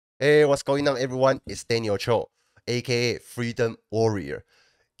Hey, what's going on, everyone? It's Chou, aka Freedom Warrior.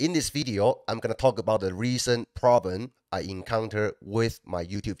 In this video, I'm gonna talk about the recent problem I encountered with my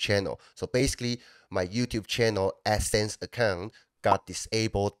YouTube channel. So basically, my YouTube channel AdSense account got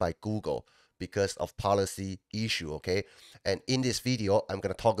disabled by Google because of policy issue, okay? And in this video, I'm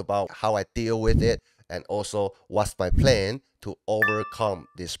gonna talk about how I deal with it and also what's my plan to overcome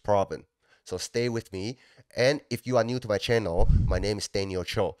this problem. So stay with me. And if you are new to my channel, my name is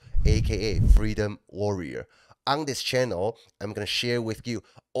Chou, aka Freedom Warrior. On this channel, I'm going to share with you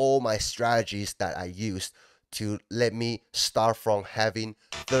all my strategies that I used to let me start from having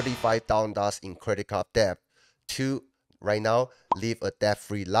 $35,000 in credit card debt to right now live a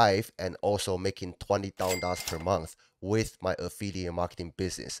debt-free life and also making $20,000 per month with my affiliate marketing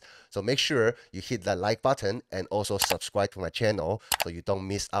business. So make sure you hit that like button and also subscribe to my channel so you don't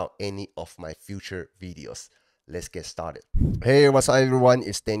miss out any of my future videos. Let's get started. Hey, what's up, everyone?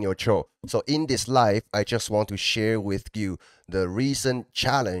 It's Chou. So in this live, I just want to share with you the recent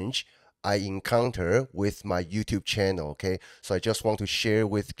challenge I encounter with my YouTube channel, okay? So I just want to share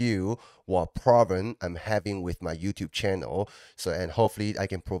with you what problem I'm having with my YouTube channel. So, and hopefully I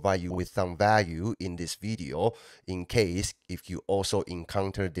can provide you with some value in this video in case if you also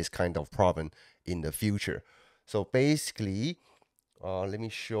encounter this kind of problem in the future. So basically, let me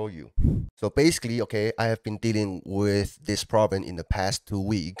show you. So basically, okay, I have been dealing with this problem in the past 2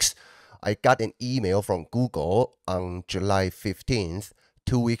 weeks. I got an email from Google on July 15th,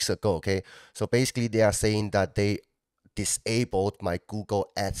 2 weeks ago, okay? So basically, they are saying that they disabled my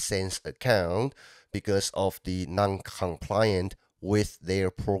Google AdSense account because of the non-compliant with their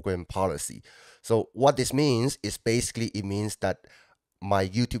program policy. So what this means is basically it means that my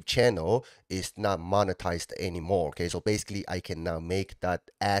YouTube channel is not monetized anymore. Okay, so basically I can now make that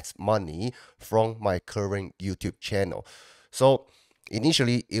ads money from my current YouTube channel. So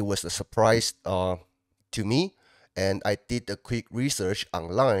initially it was a surprise to me, and I did a quick research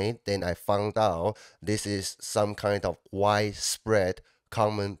online. Then I found out this is some kind of widespread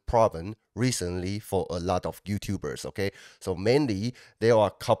common problem recently for a lot of YouTubers. Okay, so mainly there are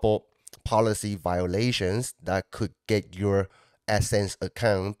a couple policy violations that could get your AdSense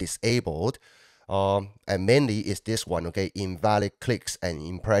account disabled. And mainly is this one, okay, invalid clicks and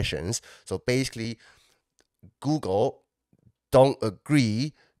impressions. So basically, Google don't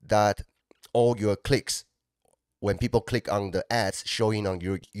agree that all your clicks, when people click on the ads showing on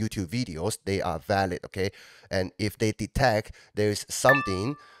your YouTube videos, they are valid, okay? And if they detect there is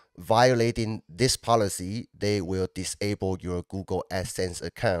something violating this policy, they will disable your Google AdSense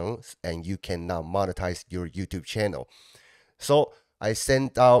account and you cannot monetize your YouTube channel. So I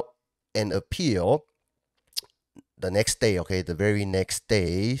sent out an appeal the next day, okay, the very next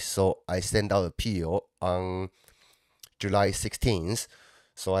day. So I sent out appeal on July 16th.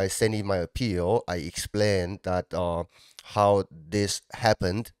 So I sent in my appeal. I explained that how this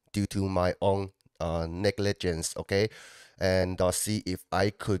happened due to my own negligence, okay, and see if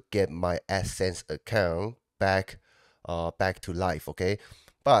I could get my AdSense account back to life, okay.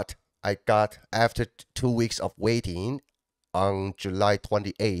 But I got, after 2 weeks of waiting, on July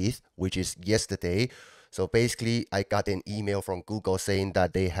 28th, which is yesterday. So basically, I got an email from Google saying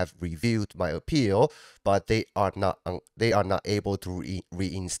that they have reviewed my appeal, but they are not able to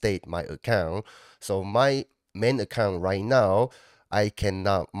reinstate my account. So my main account right now, I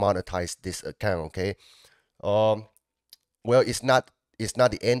cannot monetize this account. Okay. Well, it's not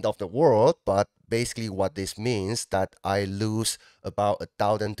the end of the world, but basically what this means that I lose about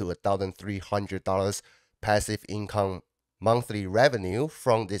 $1,000 to $1,300 passive income monthly revenue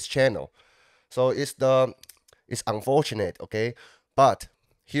from this channel. So it's unfortunate, okay? But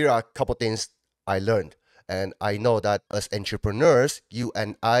here are a couple things I learned. And I know that as entrepreneurs, you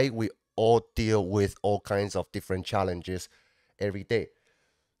and we all deal with all kinds of different challenges every day.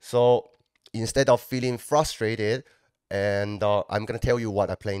 So instead of feeling frustrated, and I'm gonna tell you what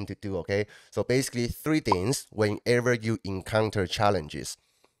I plan to do, okay? So basically 3 things whenever you encounter challenges.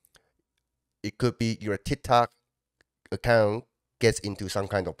 It could be your TikTok account gets into some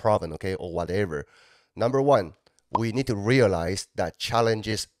kind of problem, okay, or whatever. Number one, we need to realize that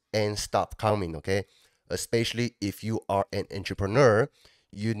challenges ain't stop coming, okay? Especially if you are an entrepreneur,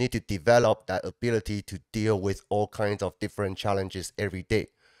 you need to develop that ability to deal with all kinds of different challenges every day,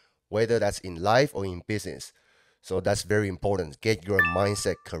 whether that's in life or in business. So that's very important. Get your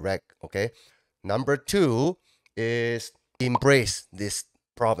mindset correct, okay? Number two is embrace this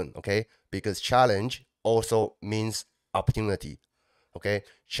problem, okay? Because challenge also means opportunity, okay?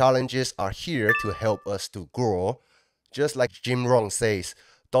 Challenges are here to help us to grow. Just like Jim Rohn says,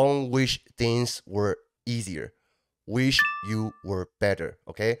 don't wish things were easier. wish you were better.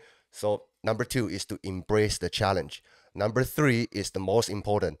 Okay, so number 2 is to embrace the challenge. Number 3 is the most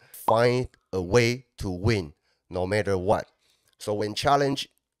important: find a way to win no matter what. So when challenge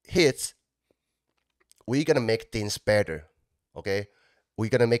hits, we're gonna make things better. Okay, we're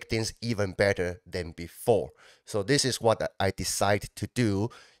gonna make things even better than before. So this is what I decided to do.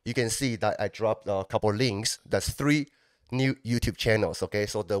 You can see that I dropped a couple links. That's 3 new YouTube channels. Okay,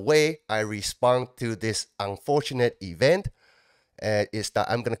 so the way I respond to this unfortunate event is that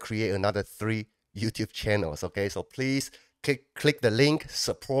I'm gonna create another 3 YouTube channels. Okay, so please click the link,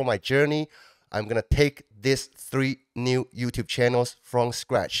 support my journey. I'm gonna take these 3 new YouTube channels from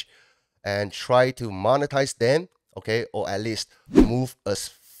scratch and try to monetize them, okay, or at least move as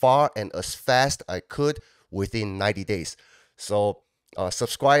far and as fast I could within 90 days. So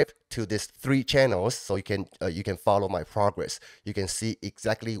subscribe to these 3 channels so you can follow my progress. You can see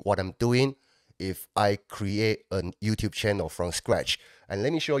exactly what I'm doing if I create a YouTube channel from scratch. And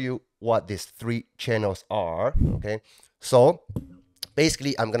let me show you what these 3 channels are. Okay, so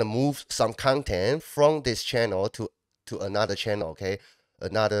basically I'm gonna move some content from this channel to another channel. Okay,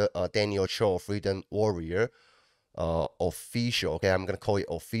 another Daniel Chou Freedom Warrior official. Okay, I'm gonna call it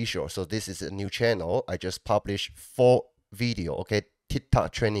official. So this is a new channel. I just published 4 video, okay,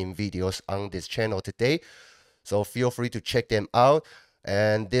 TikTok training videos on this channel today. So feel free to check them out.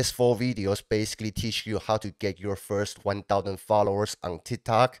 And these 4 videos basically teach you how to get your first 1,000 followers on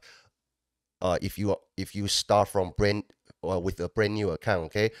TikTok. If you start from with a brand new account,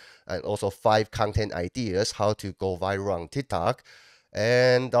 okay, and also 5 content ideas how to go viral on TikTok,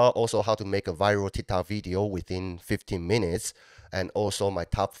 and also how to make a viral TikTok video within 15 minutes, and also my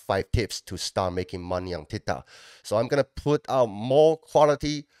top 5 tips to start making money on TikTok. So I'm gonna put out more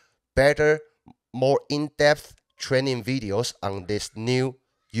quality, better, more in-depth training videos on this new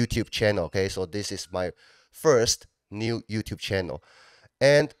YouTube channel. Okay, so this is my first new YouTube channel.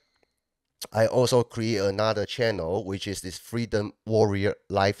 And I also create another channel, which is this Freedom Warrior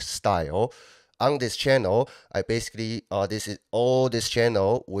Lifestyle. On this channel, I basically this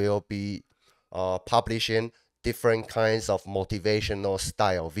channel will be publishing different kinds of motivational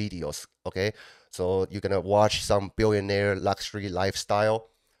style videos. Okay, so you're gonna watch some billionaire luxury lifestyle,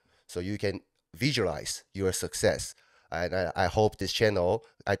 so you can visualize your success. And I hope this channel,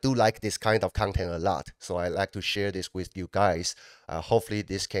 I do like this kind of content a lot, so I like to share this with you guys. Hopefully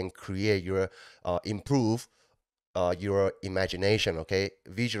this can create your improve your imagination. Okay,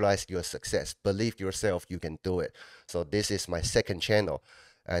 visualize your success, believe yourself you can do it. So this is my second channel.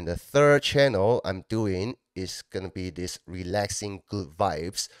 And the third channel I'm doing is gonna be this relaxing good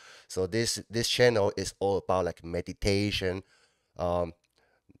vibes. So this channel is all about like meditation,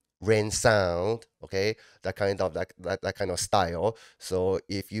 rain sound, okay, that kind of that kind of style. So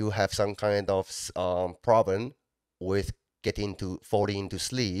if you have some kind of problem with falling into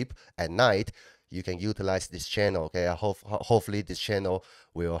sleep at night, you can utilize this channel. Okay, hopefully this channel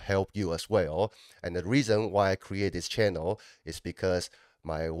will help you as well. And the reason why I create this channel is because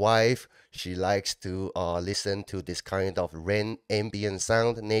my wife, she likes to listen to this kind of rain ambient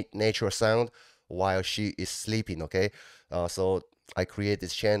sound, nature sound while she is sleeping. Okay, so I create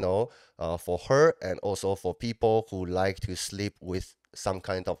this channel for her and also for people who like to sleep with some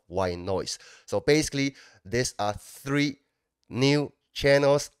kind of white noise. So basically, these are 3 new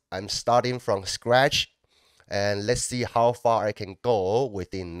channels. I'm starting from scratch, and let's see how far I can go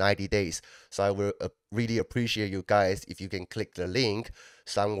within 90 days. So I will really appreciate you guys if you can click the link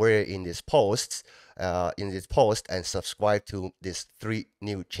somewhere in this post, and subscribe to these 3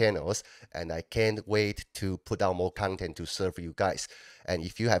 new channels. And I can't wait to put out more content to serve you guys. And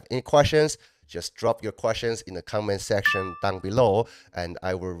if you have any questions, just drop your questions in the comment section down below, and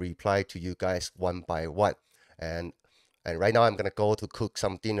I will reply to you guys one by one. And right now I'm gonna go to cook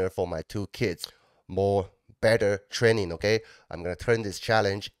some dinner for my 2 kids. More better training. Okay, I'm gonna turn this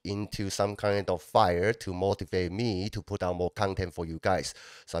challenge into some kind of fire to motivate me to put out more content for you guys.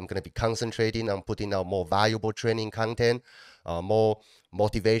 So I'm gonna be concentrating on putting out more valuable training content, more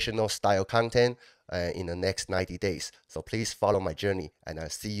motivational style content in the next 90 days. So please follow my journey, and I'll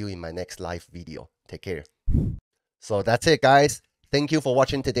see you in my next live video. Take care. So that's it, guys. Thank you for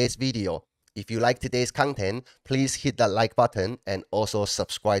watching today's video. If you like today's content, please hit that like button and also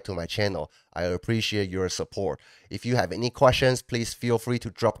subscribe to my channel. I appreciate your support. If you have any questions, please feel free to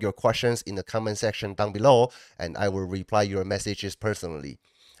drop your questions in the comment section down below, and I will reply your messages personally.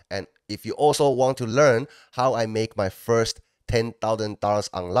 And if you also want to learn how I make my first $10,000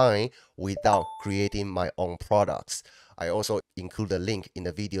 online without creating my own products, I also include a link in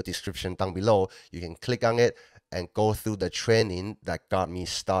the video description down below. You can click on it and go through the training that got me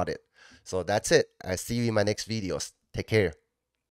started. So that's it. I'll see you in my next videos. Take care.